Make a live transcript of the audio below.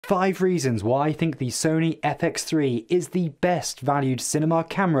5 reasons why I think the Sony FX3 is the best valued cinema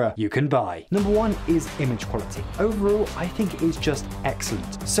camera you can buy. Number 1 is image quality. Overall, I think it is just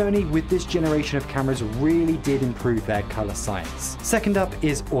excellent. Sony, with this generation of cameras, really did improve their color science. Second up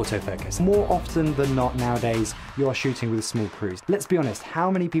is autofocus. More often than not nowadays, you are shooting with small crews. Let's be honest,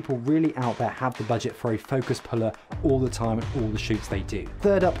 how many people really out there have the budget for a focus puller all the time in all the shoots they do?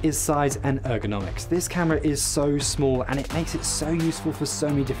 Third up is size and ergonomics. This camera is so small and it makes it so useful for so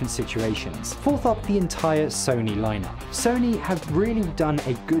many different situations. Fourth up, the entire Sony lineup. Sony have really done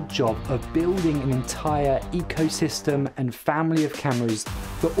a good job of building an entire ecosystem and family of cameras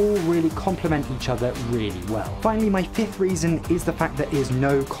that all really complement each other really well. Finally, my 5th reason is the fact that there is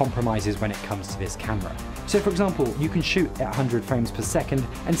no compromises when it comes to this camera. So for example, you can shoot at 100 frames per second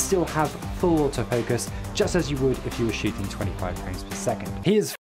and still have full autofocus, just as you would if you were shooting 25 frames per second. Here's